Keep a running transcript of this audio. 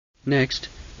Next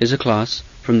is a class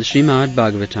from the Srimad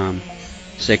Bhagavatam,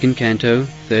 2nd Canto,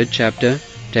 3rd Chapter,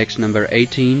 text number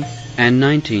 18 and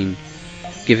 19,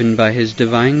 given by His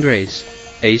Divine Grace,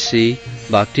 A.C.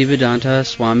 Bhaktivedanta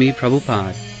Swami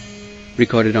Prabhupada,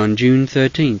 recorded on June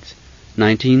 13th,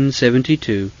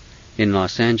 1972, in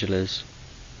Los Angeles.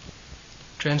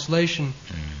 Translation.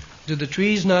 Do the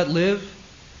trees not live?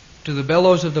 Do the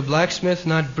bellows of the blacksmith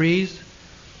not breathe?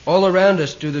 All around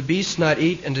us, do the beasts not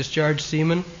eat and discharge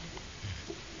semen?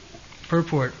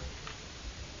 Purport.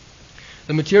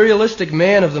 The materialistic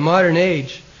man of the modern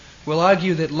age will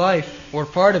argue that life, or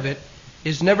part of it,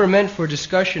 is never meant for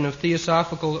discussion of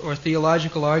theosophical or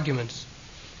theological arguments.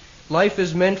 Life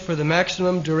is meant for the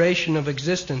maximum duration of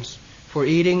existence, for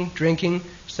eating, drinking,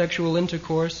 sexual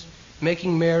intercourse,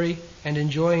 making merry, and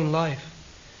enjoying life.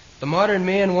 The modern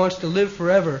man wants to live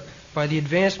forever by the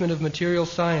advancement of material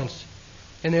science,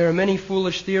 and there are many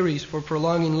foolish theories for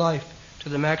prolonging life to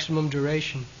the maximum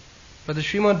duration. But the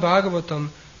Srimad Bhagavatam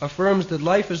affirms that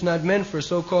life is not meant for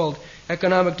so-called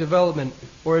economic development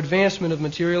or advancement of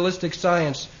materialistic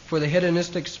science for the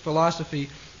hedonistic philosophy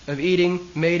of eating,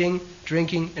 mating,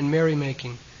 drinking, and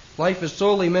merrymaking. Life is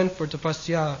solely meant for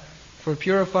tapasya, for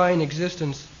purifying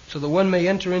existence, so that one may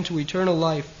enter into eternal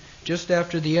life just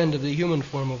after the end of the human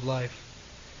form of life.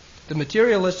 The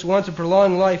materialists want to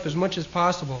prolong life as much as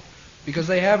possible because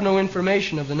they have no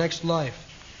information of the next life.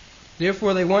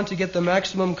 Therefore, they want to get the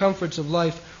maximum comforts of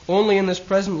life only in this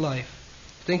present life,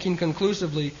 thinking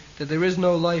conclusively that there is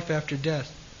no life after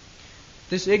death.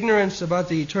 This ignorance about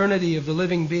the eternity of the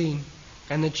living being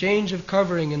and the change of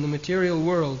covering in the material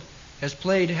world has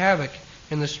played havoc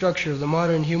in the structure of the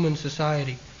modern human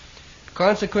society.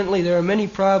 Consequently, there are many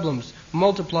problems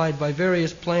multiplied by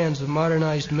various plans of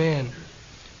modernized man.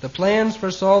 The plans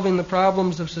for solving the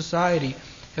problems of society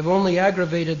have only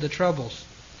aggravated the troubles.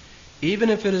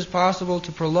 Even if it is possible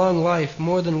to prolong life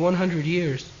more than 100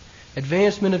 years,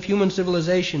 advancement of human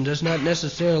civilization does not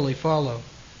necessarily follow.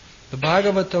 The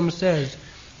Bhagavatam says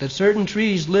that certain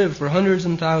trees live for hundreds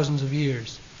and thousands of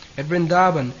years. At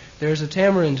Vrindavan, there is a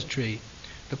tamarind tree.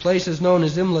 The place is known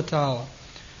as Imlatal,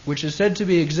 which is said to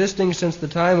be existing since the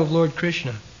time of Lord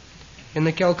Krishna. In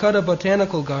the Calcutta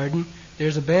Botanical Garden, there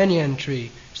is a banyan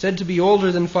tree, said to be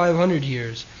older than 500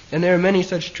 years, and there are many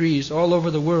such trees all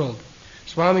over the world.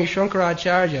 Swami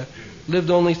Shankaracharya lived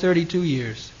only 32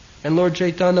 years, and Lord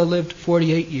Chaitanya lived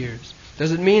 48 years.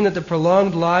 Does it mean that the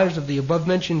prolonged lives of the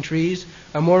above-mentioned trees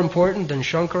are more important than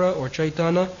Shankara or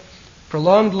Chaitanya?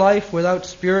 Prolonged life without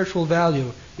spiritual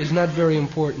value is not very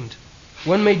important.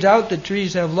 One may doubt that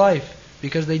trees have life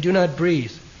because they do not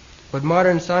breathe, but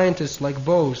modern scientists like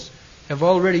Bose have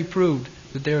already proved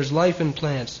that there is life in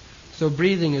plants, so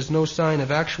breathing is no sign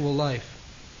of actual life.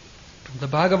 The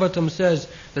Bhagavatam says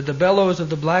that the bellows of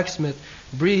the blacksmith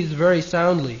breathes very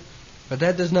soundly, but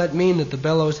that does not mean that the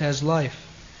bellows has life.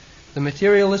 The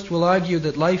materialist will argue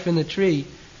that life in the tree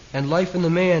and life in the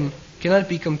man cannot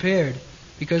be compared,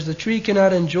 because the tree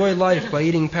cannot enjoy life by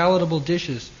eating palatable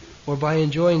dishes or by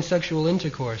enjoying sexual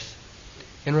intercourse.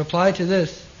 In reply to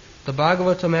this, the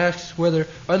Bhagavatam asks whether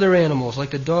other animals,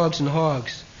 like the dogs and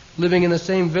hogs, living in the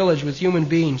same village with human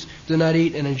beings, do not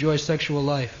eat and enjoy sexual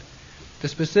life. The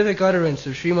specific utterance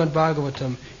of Srimad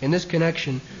Bhagavatam in this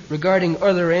connection regarding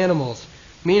other animals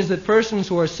means that persons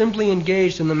who are simply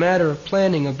engaged in the matter of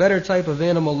planning a better type of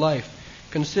animal life,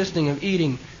 consisting of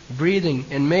eating, breathing,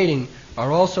 and mating,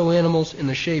 are also animals in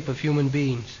the shape of human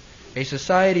beings. A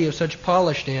society of such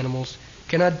polished animals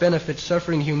cannot benefit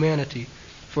suffering humanity,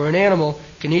 for an animal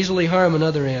can easily harm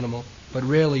another animal, but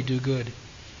rarely do good.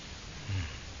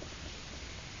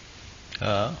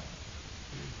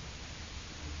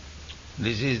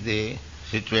 This is the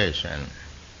situation.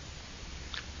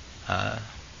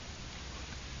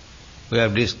 We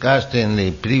have discussed in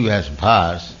the previous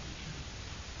verse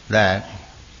that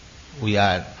we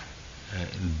are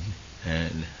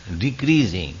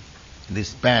decreasing the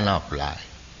span of life.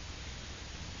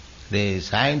 The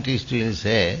scientists will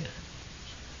say,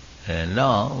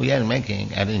 no, we are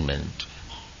making arrangement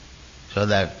so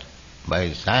that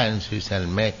by science we shall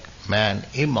make man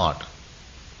immortal.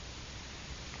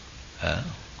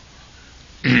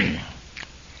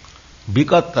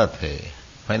 Bikatate,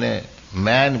 when a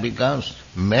man becomes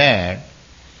mad,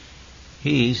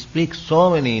 he speaks so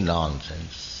many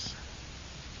nonsense.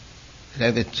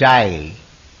 Like a child.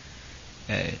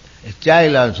 A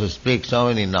child also speaks so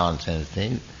many nonsense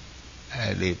things.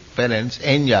 The parents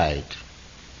enjoy it.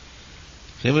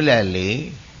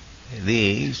 Similarly,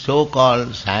 the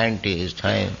so-called scientist,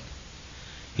 when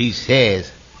he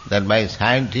says that by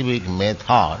scientific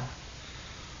method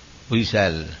we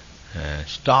shall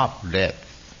stop death.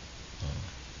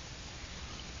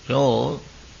 So,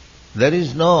 there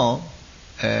is no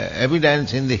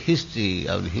evidence in the history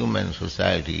of the human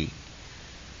society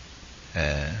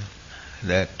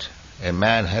that a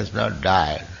man has not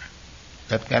died.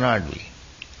 That cannot be.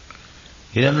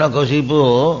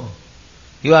 Hiranyakashipu,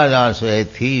 he was also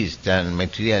atheist and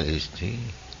materialist.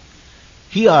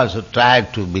 He also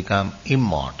tried to become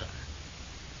immortal.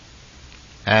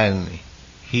 And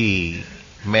he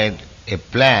made a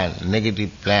plan,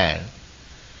 negative plan,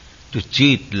 to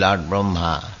cheat Lord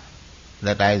Brahma,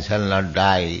 that I shall not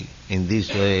die in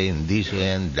this way, and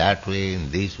that way,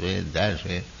 in this way, that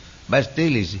way. But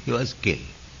still he was killed.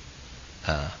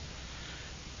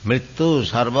 Mrityu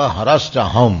sarva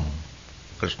harastaham.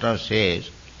 Krishna says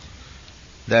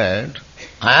that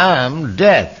I am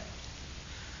death.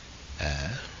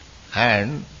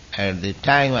 And at the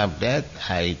time of death,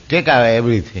 I take away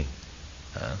everything.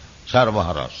 Sarva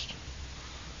harasta.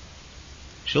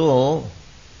 So,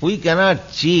 we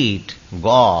cannot cheat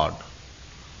God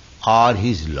or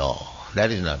His law.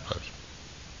 That is not possible.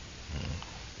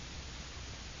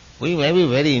 We may be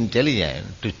very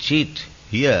intelligent to cheat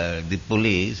here the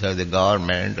police or the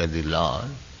government or the law,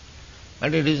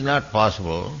 but it is not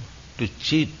possible to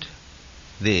cheat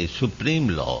the supreme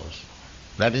laws.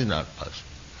 That is not possible.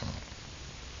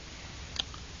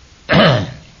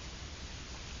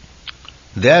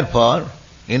 Therefore,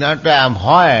 in order to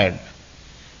avoid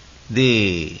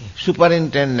the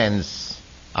superintendence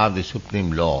of the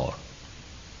Supreme Lord,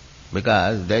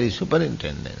 because there is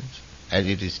superintendence, as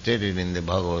it is stated in the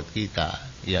Bhagavad Gita,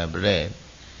 you have read,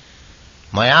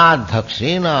 Maya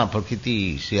dhakshena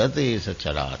prakriti siyate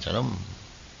sacharacharam.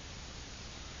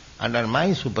 Under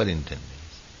my superintendence,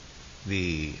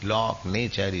 the law of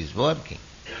nature is working.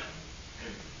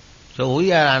 So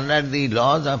we are under the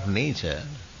laws of nature.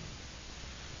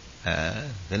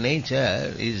 The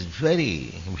nature is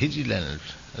very vigilant,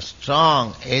 a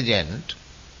strong agent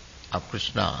of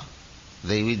Krishna.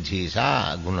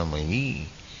 Devijhesa gunamayi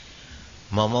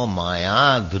mama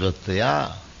maya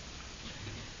duratya.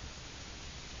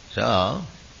 So,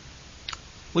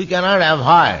 we cannot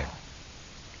avoid,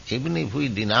 even if we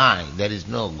deny there is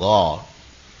no God,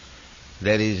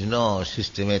 there is no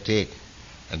systematic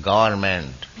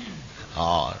government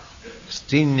or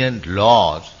stringent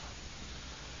laws,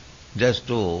 just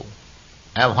to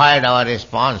avoid our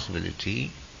responsibility,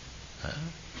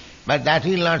 but that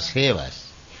will not save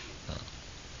us.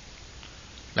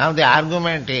 Now the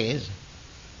argument is,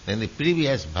 in the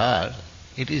previous verse,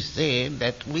 it is said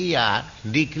that we are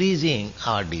decreasing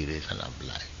our duration of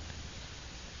life.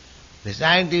 The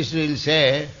scientists will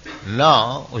say,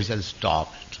 no, we shall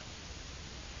stop it.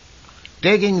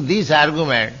 Taking this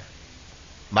argument,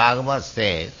 Bhagavad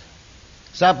says,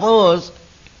 suppose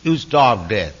you stop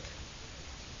death.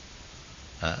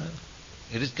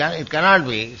 It cannot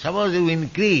be. Suppose you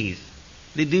increase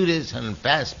the duration,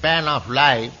 span of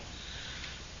life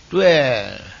to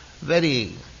a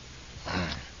very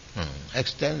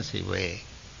extensive way.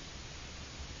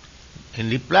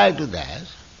 In reply to that,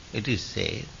 it is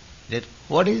said that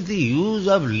what is the use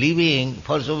of living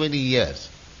for so many years?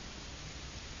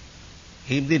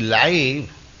 If the life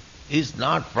is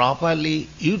not properly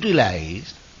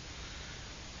utilized,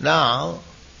 now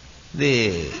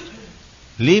the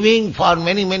living for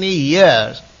many, many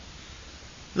years,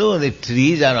 though the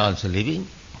trees are also living,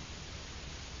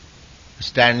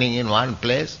 standing in one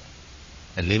place,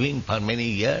 and living for many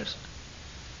years.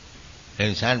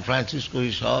 In San Francisco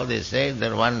we saw, they said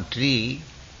that one tree,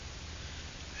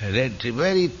 a red tree,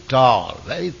 very tall,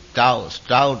 very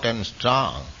stout and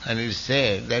strong, and it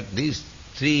said that this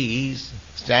tree is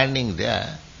standing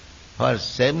there for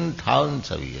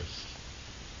 7,000 of years.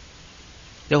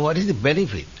 So what is the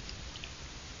benefit?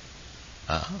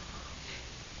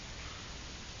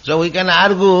 So we can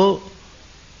argue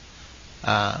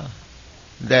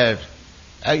that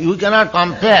we cannot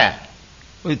compare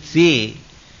with sea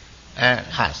and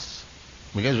us,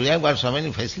 because we have got so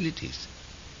many facilities.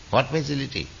 What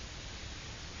facility?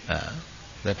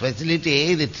 The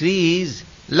facility, the tree is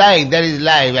life, there is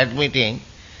life admitting,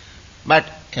 but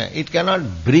it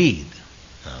cannot breathe.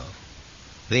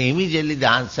 Immediately the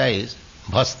answer is,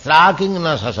 Bhastraking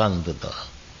na sasantata.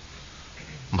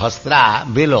 Bhastra,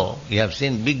 bellow, you have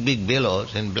seen big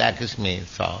bellows in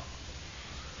blacksmith shop.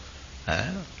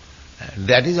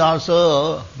 That is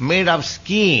also made of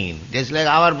skin, just like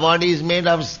our body is made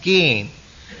of skin.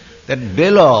 That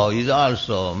bellow is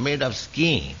also made of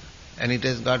skin, and it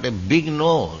has got a big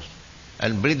nose,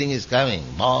 and breathing is coming.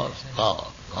 So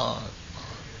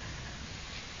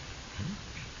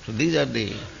these are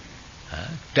the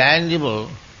tangible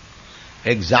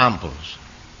examples.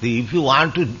 If you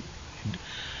want to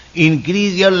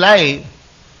increase your life,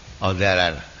 or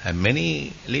there are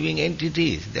many living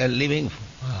entities. They are living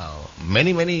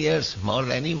many, many years more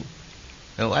than you.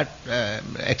 What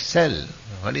excel?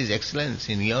 What is excellence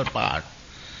in your part?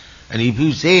 And if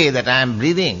you say that I am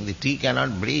breathing, the tree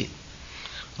cannot breathe.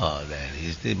 Oh, there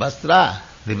is the bastra,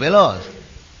 the bellows.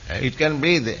 It can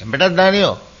breathe better than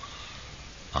you.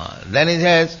 Then he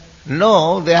says,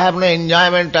 no, they have no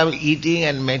enjoyment of eating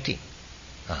and mating.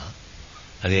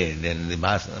 Then the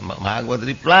Bhagavad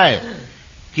replies,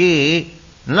 Ki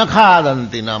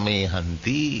nakhadanti na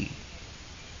mehanti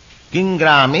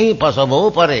kingrami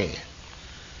pasavo pare.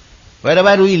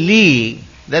 Wherever we live,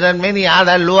 there are many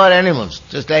other lower animals,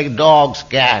 just like dogs,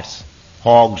 cats,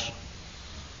 hogs,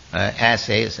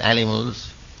 asses,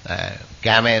 animals,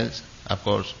 camels, of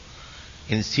course.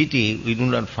 In city we do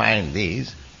not find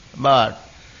these, but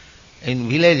in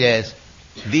villages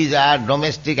these are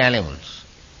domestic animals.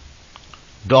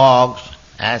 Dogs,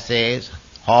 asses,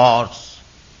 horse,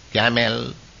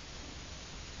 camel,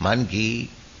 monkey,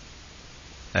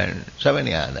 and so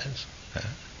many others.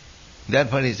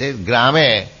 Therefore he says,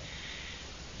 Grame,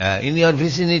 in your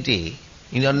vicinity,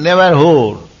 in your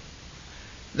neighborhood,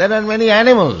 there are many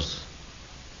animals.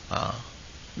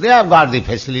 They have got the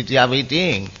facility of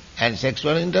eating and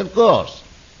sexual intercourse.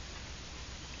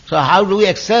 So how do we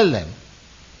excel them?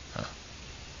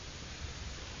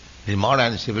 The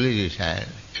modern civilization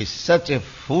is such a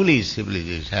foolish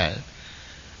civilization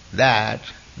that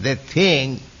they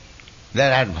think they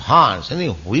are advanced.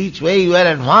 In which way you are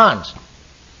advanced?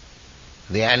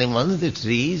 The animals, the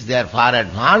trees, they are far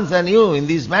advanced than you in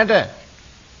this matter.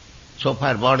 So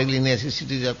far bodily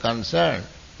necessities are concerned,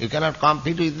 you cannot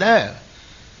compete with them.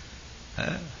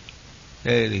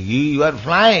 You are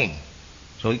flying,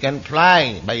 so you can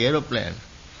fly by aeroplane.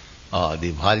 Or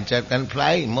the vulture can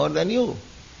fly more than you.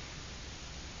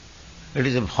 It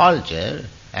is a vulture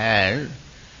and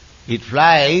it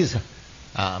flies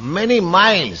many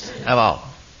miles above.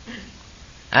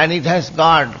 And it has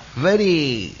got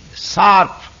very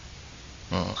sharp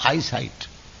eyesight.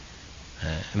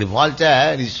 The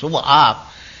vulture is so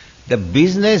up, the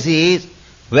business is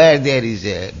where there is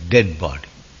a dead body.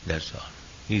 That's all.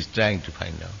 He is trying to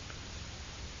find out.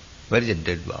 Where is a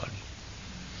dead body?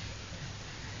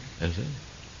 You see?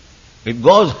 It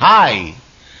goes high,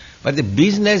 but the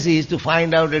business is to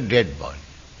find out a dead body.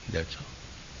 That's all.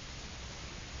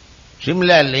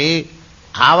 Similarly,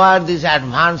 this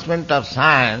advancement of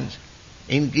science,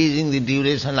 increasing the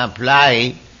duration of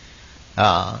life,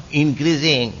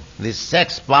 increasing the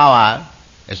sex power,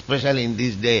 especially in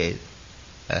these days,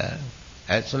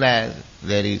 as soon as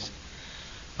there is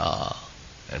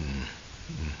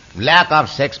lack of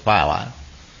sex power,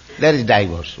 there is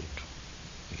divorce suit.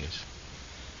 Yes.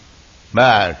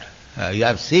 But you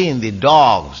have seen the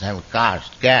dogs and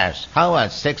cats, how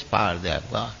much sex power they have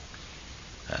got.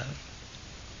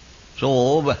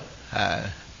 So,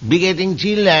 begetting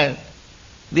children,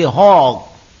 the hog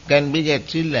can beget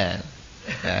children,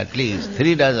 at least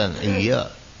 3 dozen a year.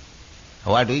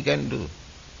 What we can do?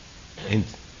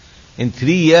 In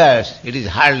 3 years, it is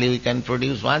hardly we can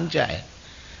produce one child.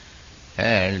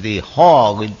 And the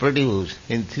hog will produce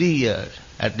in 3 years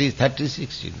at least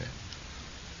 36 children.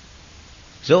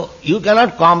 So you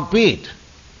cannot compete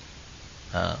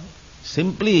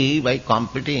simply by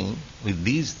competing with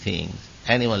these things,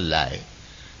 animal life.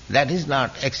 That is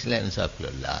not excellence of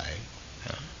your life.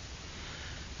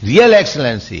 Real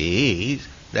excellence is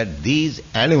that these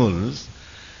animals,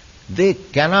 they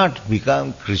cannot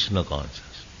become Krishna conscious.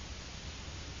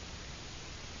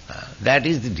 That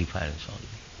is the difference only.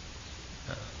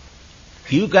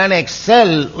 You can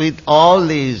excel with all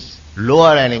these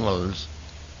lower animals,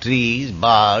 trees,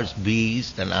 birds,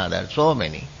 beasts and others, so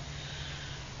many,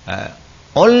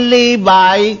 only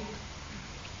by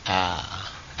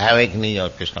awakening your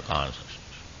Krishna consciousness.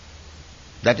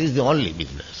 That is the only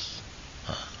business.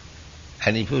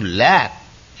 And if you lack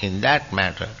in that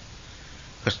matter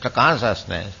Krishna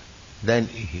consciousness, then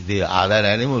the other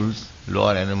animals,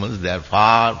 lower animals, they are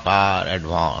far, far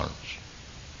advanced.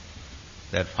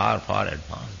 They are far, far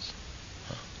advanced.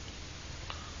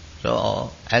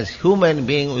 So, as human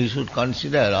beings, we should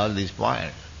consider all these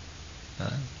points.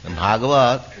 The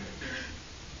Bhagavad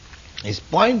is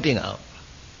pointing out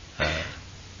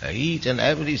each and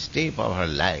every step of our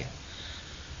life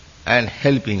and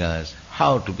helping us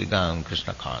how to become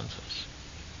Krishna conscious.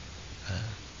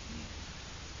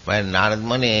 When Narad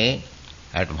Muni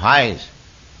advised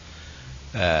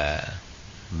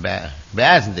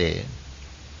Vyasdev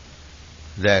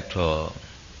that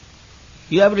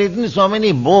you have written so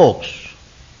many books,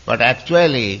 but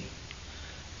actually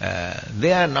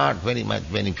they are not very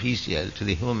much beneficial to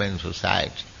the human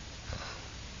society.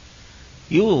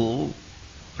 you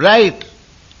write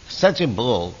such a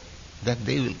book that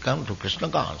they will come to Krishna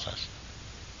consciousness.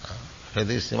 So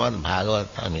this Srimad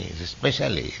Bhagavatam is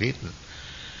especially written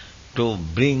to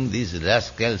bring these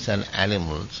rascals and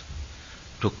animals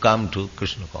to come to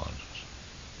Krishna consciousness.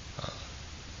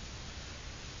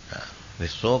 The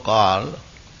so-called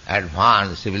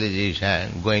advanced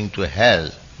civilization going to hell,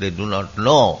 they do not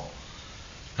know.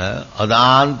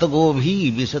 Adanta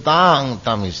gobhi visatang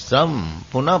tamisam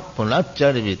punah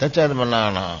punacharvita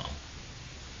charvanana.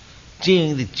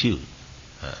 Chewing the chew.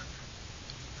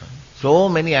 So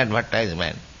many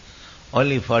advertisements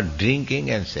only for drinking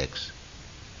and sex.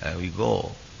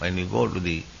 When you go to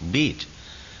the beach,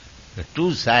 the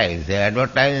two sides, the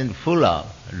advertisement full of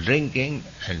drinking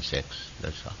and sex.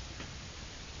 That's all.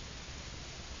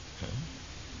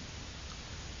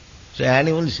 So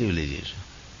animal civilization.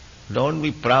 Don't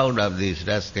be proud of this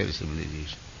rascal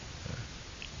civilization.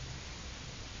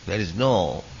 There is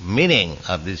no meaning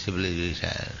of this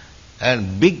civilization.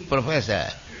 And big professor,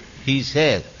 he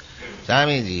says,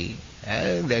 Swamiji,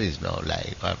 there is no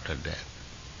life after death.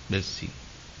 Let's see.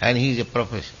 And he is a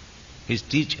professor, he is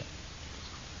teacher.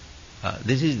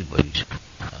 This is the position.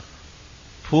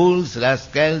 Fools,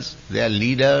 rascals, they are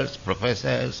leaders,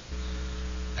 professors,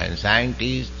 and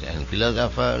scientists, and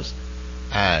philosophers,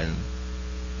 and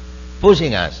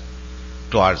pushing us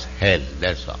towards hell,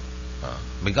 that's all.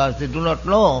 Because they do not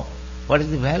know what is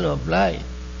the value of life.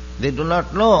 They do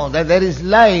not know that there is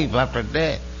life after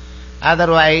death.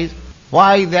 Otherwise,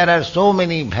 why there are so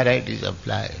many varieties of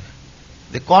life?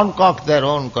 They concoct their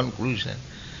own conclusion.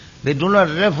 They do not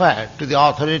refer to the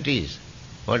authorities.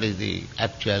 What is the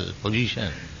actual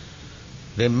position?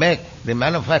 They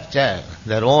manufacture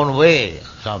their own way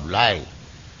of life.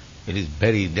 It is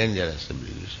very dangerous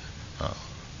civilization.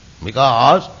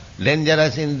 Because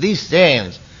dangerous in this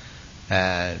sense,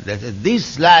 that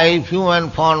this life, human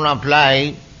form of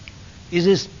life, is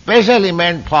especially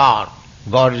meant for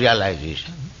God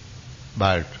realization.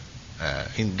 But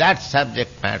in that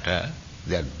subject matter,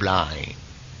 they are blind.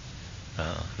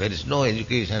 There is no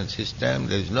education system,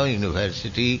 there is no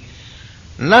university,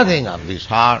 nothing of this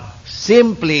sort,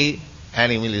 simply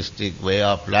animalistic way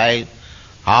of life,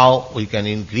 how we can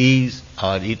increase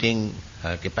our eating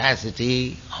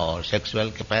capacity, our sexual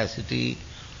capacity,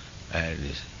 and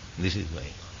this is going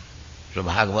on. So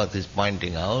Bhagavat is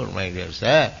pointing out, my dear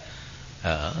sir,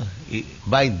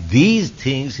 by these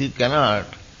things you cannot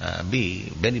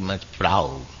be very much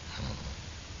proud.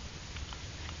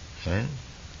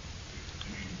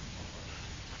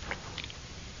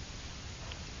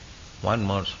 One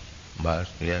more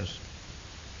verse, yes.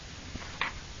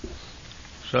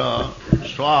 So,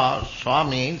 swa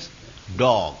means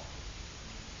dog,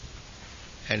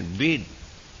 and bid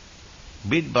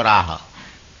baraha.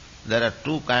 There are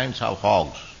two kinds of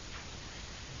hogs.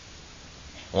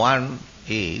 One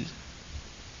is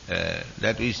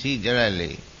that we see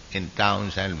generally in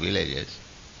towns and villages.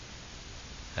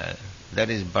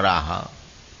 That is baraha.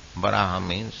 Baraha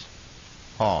means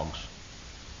hogs.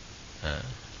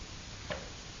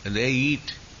 They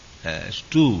eat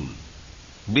stool,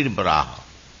 bir baraha.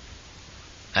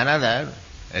 Another,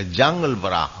 a jungle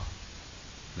baraha.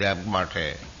 They have got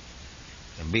a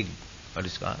big, what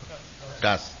is called?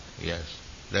 Tusk, yes.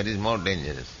 That is more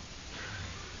dangerous.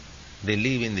 They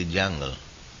live in the jungle.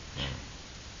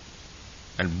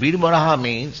 And bir baraha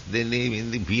means they live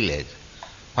in the village,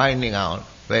 finding out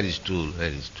where is stool, where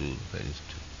is stool, where is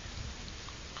stool.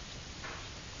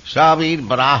 Savir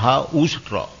baraha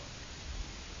ushtra.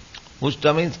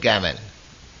 Ushtra means camel.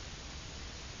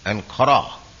 And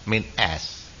khara means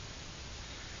ass.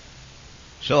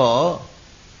 So,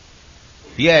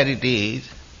 here it is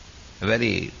a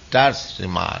very terse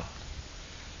remark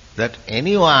that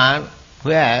anyone who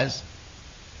has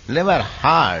never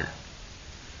heard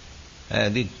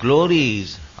the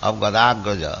glories of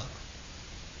Gadagraja,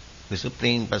 the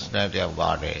Supreme Personality of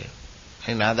Godhead,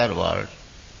 in other words,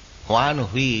 one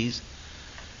who is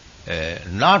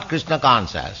not Krishna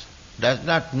conscious, does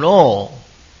not know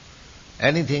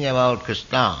anything about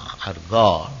Krishna or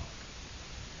God,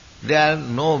 they are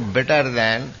no better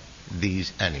than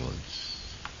these animals,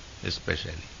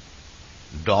 especially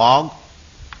dog,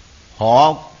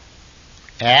 hog,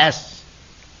 ass,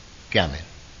 camel.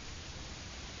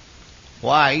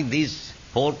 Why these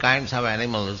four kinds of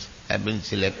animals have been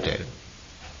selected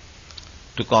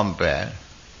to compare?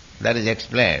 That is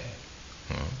explained.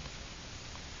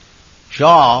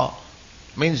 Shaw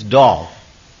means dog.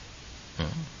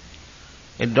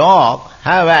 A dog,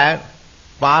 however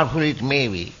powerful it may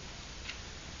be,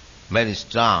 very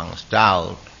strong,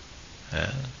 stout,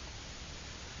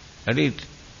 and it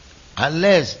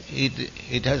unless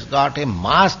it has got a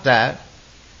master,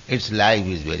 its life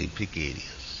is very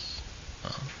precarious.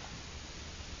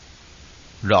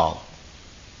 Dog.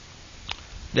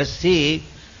 Just see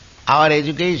our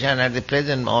education at the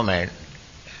present moment,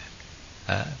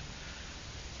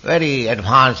 very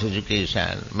advanced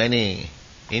education. Many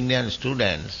Indian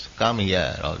students come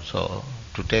here also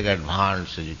to take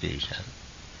advanced education.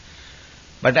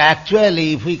 But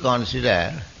actually, if we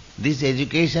consider this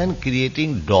education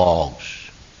creating dogs.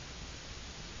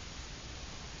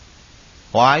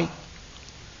 Why?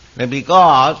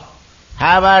 Because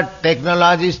however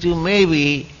technologist you may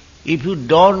be, if you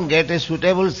don't get a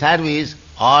suitable service,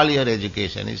 all your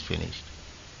education is finished.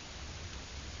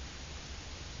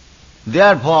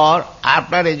 Therefore,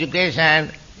 after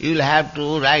education, you will have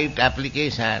to write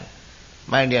application.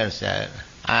 My dear sir,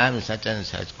 I am such and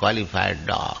such qualified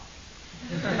dog.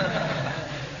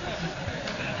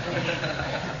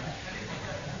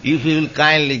 If you will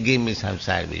kindly give me some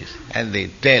service, and the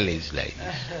tale is like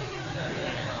this.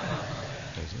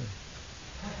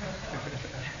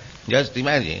 Just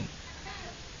imagine,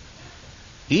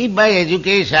 if by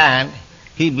education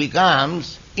he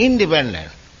becomes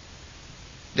independent,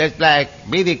 just like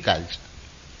Vedic culture,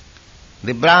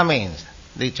 the Brahmins,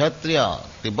 the Kshatriyas,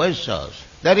 the Vaishyas,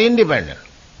 they are independent.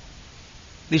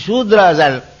 The Shudras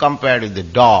are compared with the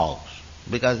dogs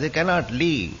because they cannot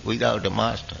live without a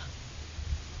master.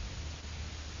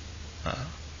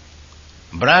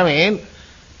 Brahmin,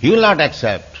 he will not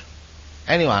accept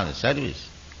anyone's service.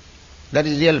 That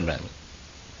is real Brahmin.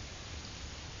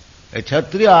 A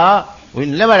Kshatriya will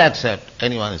never accept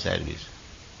anyone's service.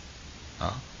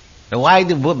 Why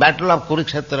the battle of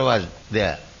Kurukshetra was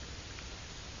there?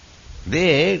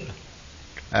 The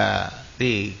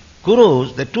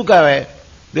Kurus, they took away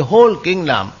the whole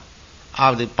kingdom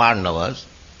of the Pandavas,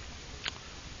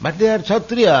 but they are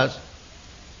Kshatriyas,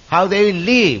 how they will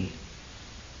live?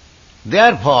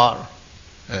 Therefore,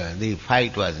 the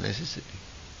fight was necessary.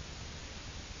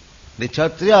 The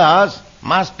Kshatriyas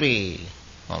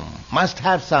must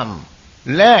have some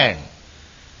land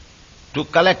to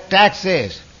collect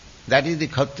taxes. That is the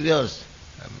Kshatriya's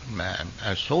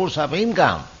source of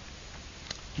income.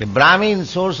 The Brahmin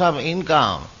source of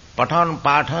income, Pathan,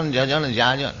 Jajan,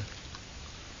 Jajan.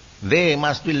 They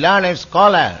must be learned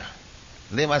scholar.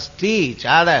 They must teach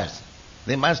others.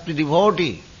 They must be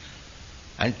devotee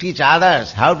and teach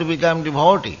others how to become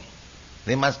devotee.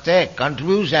 They must take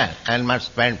contribution and must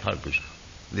spend for Krishna.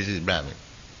 This is Brahmin.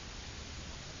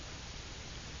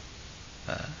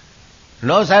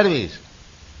 No service.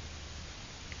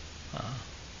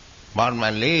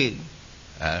 Born league,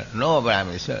 no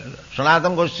Brahmin.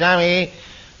 Sanatana Goswami,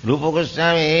 Rupa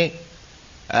Goswami,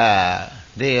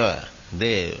 they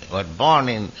were born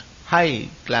in high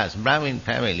class Brahmin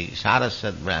family,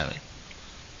 Saraswat Brahmin.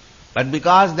 But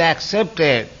because they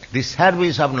accepted the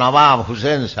service of Nawab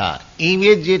Hussain Shah,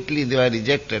 immediately they were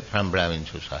rejected from Brahmin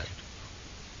society.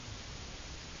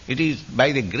 It is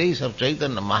by the grace of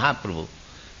Chaitanya Mahaprabhu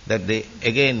that they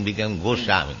again became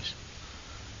Goswamis.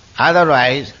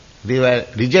 Otherwise, they were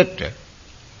rejected.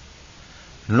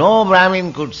 No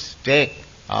Brahmin could take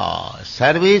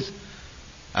service,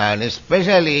 and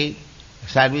especially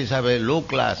service of a low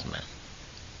class man.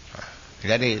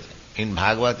 That is, in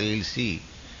Bhagavad you will see,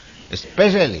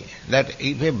 especially that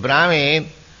if a Brahmin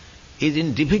is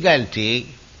in difficulty,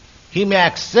 he may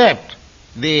accept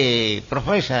the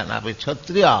profession of a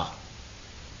Kshatriya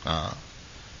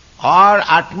or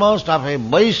at most of a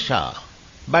Vaishya,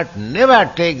 but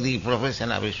never take the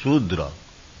profession of a Shudra.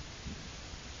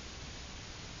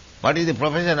 What is the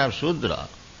profession of Shudra?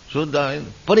 Shudra means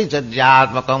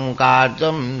parichadyatmakam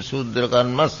karjam Shudra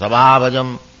karma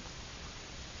sabhavajam.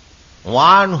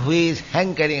 One who is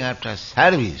hankering after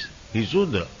service, he is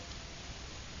Shudra.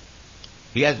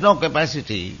 He has no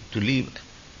capacity to live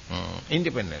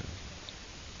independently.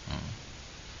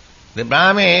 The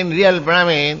Brahmin, real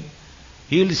Brahmin,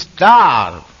 he will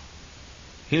starve.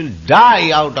 He will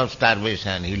die out of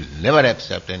starvation. He will never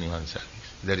accept anyone's service.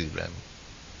 That is Brahmin.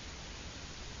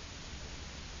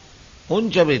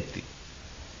 Unchavitti.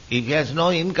 If he has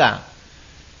no income,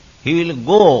 he will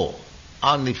go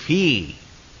on the field,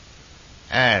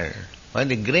 and when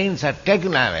the grains are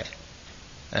taken away,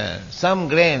 some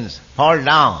grains fall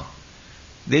down,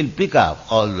 they will pick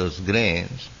up all those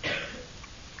grains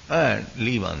and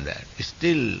live on that.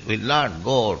 Still will not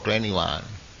go to anyone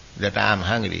that I am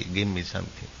hungry, give me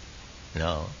something.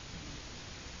 No.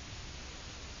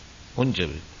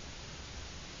 Unchavitti.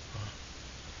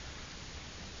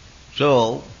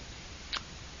 So,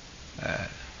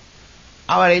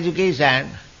 our education,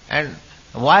 and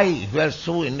why we are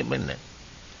so independent?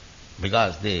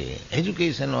 because the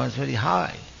education was very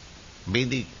high,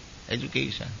 Vedic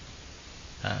education,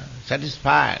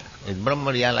 satisfied with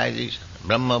Brahma realization,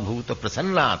 Brahma Bhuta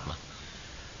Prasannatma.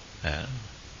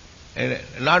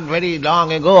 Not very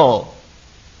long ago,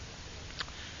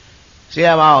 say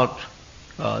about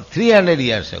 300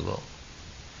 years ago,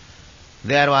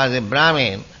 there was a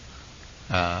Brahmin,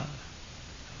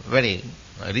 very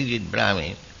rigid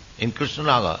Brahmin, in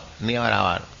Krishnanagar, near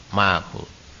our Mayapur.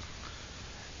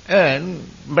 And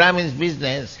Brahmin's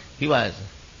business, he was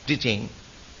teaching.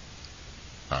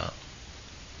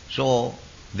 So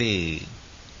the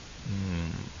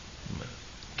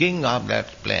king of that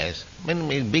place,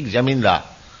 big Jamindar,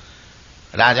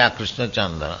 Raja Krishna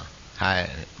Chandra,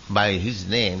 by his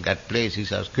name that place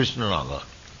is as Krishnanagar.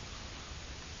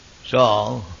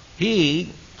 So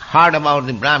he heard about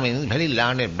the Brahmin, very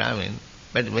learned Brahmin,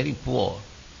 but very poor.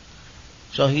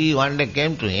 So he one day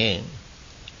came to him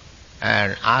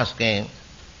and asked him,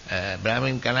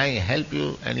 Brahmin, can I help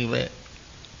you anyway?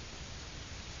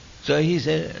 So he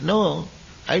said, no,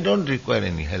 I don't require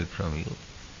any help from you.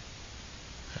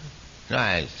 No,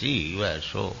 I see you are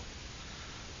so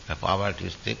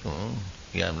poverty-stricken,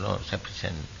 you have no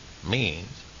sufficient means.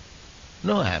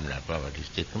 No, I am not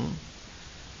poverty-stricken.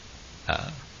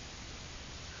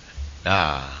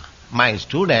 My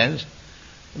students,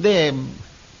 they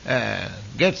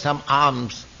get some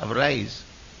alms of rice.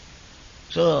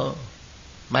 So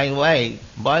my wife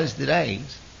boils the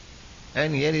rice,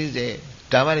 and here is a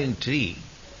tamarind tree.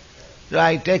 So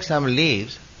I take some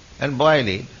leaves and boil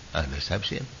it, and that's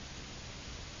sufficient.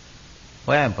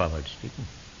 Why I am poverty-stricken?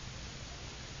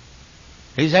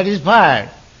 He is satisfied.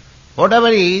 Whatever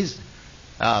is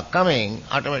coming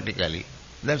automatically,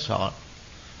 that's all.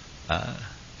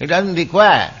 It doesn't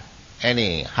require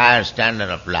any higher standard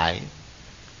of life,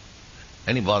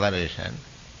 any botheration.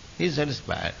 He is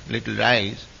satisfied. Little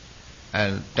rice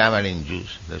and tamarind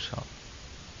juice, that's all.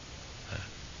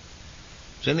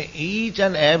 So in each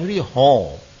and every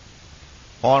home,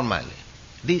 formerly,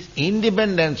 this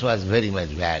independence was very much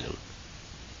valued.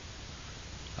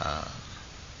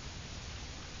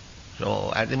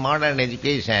 So at the modern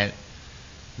education,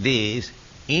 this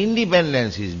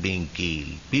independence is being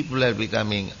killed. People are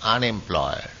becoming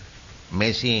unemployed.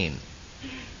 Machine,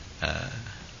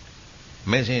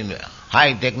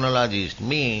 high technologist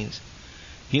means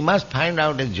he must find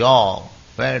out a job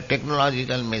where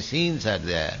technological machines are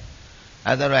there.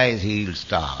 Otherwise he will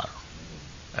starve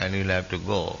and he will have to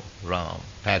go from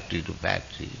factory to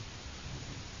factory.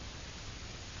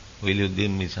 Will you give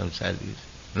me some service?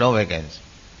 No vacancy.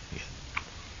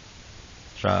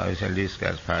 So we shall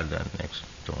discuss further next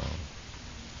tomorrow.